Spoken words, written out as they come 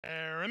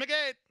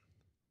Remigate.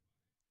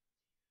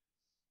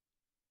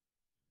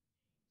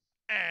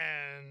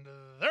 And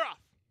they're off.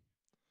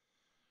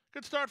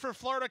 Good start for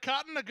Florida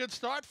Cotton. A good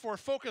start for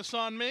Focus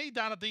on Me.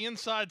 Down at the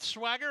inside,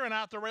 Swagger, and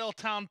out the rail,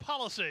 Town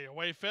Policy.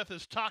 Away fifth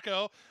is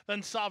Taco,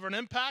 then Sovereign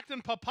Impact,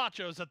 and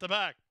Papachos at the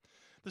back.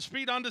 The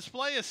speed on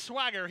display is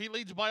Swagger. He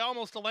leads by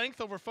almost a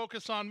length over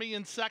Focus on Me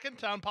in second.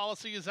 Town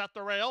Policy is at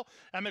the rail,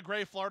 and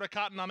McGray Florida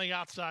Cotton on the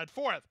outside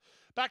fourth.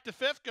 Back to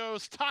fifth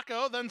goes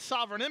Taco, then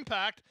Sovereign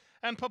Impact,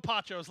 and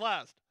Papachos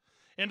last.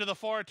 Into the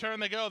forward turn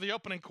they go. The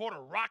opening quarter,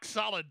 rock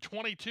solid,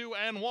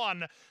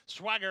 22-1.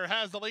 Swagger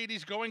has the lead.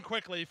 He's going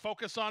quickly.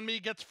 Focus on Me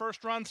gets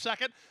first run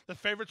second. The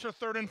favorites are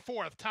third and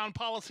fourth. Town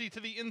Policy to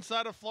the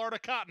inside of Florida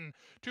Cotton.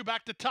 Two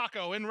back to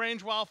Taco in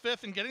range while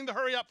fifth and getting the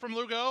hurry up from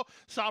Lugo.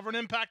 Sovereign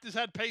Impact has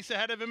had pace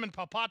ahead of him, and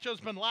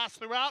Papacho's been last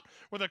throughout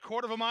with a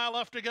quarter of a mile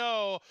left to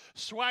go.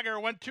 Swagger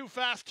went too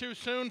fast too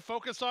soon.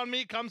 Focus on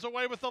Me comes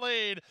away with the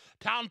lead.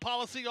 Town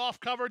Policy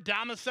off cover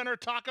down the center.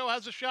 Taco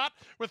has a shot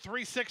with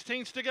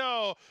 3/16 to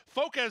go.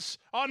 Focus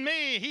on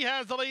Me. He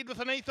has the lead with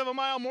an eighth of a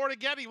mile more to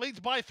get. He leads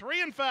by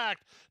 3, in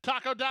fact.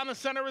 Taco down the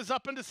center is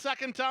up into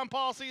second. Town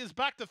Policy is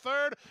back to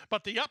third,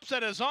 but the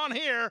upset is on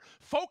here.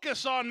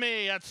 Focus on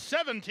Me at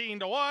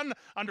 17-1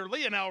 under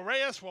Lionel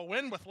Reyes will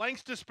win with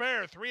lengths to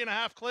spare.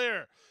 3.5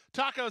 clear.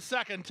 Taco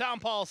second. Town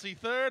Policy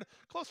third.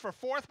 Close for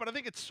fourth, but I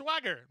think it's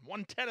Swagger.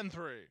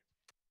 110-3.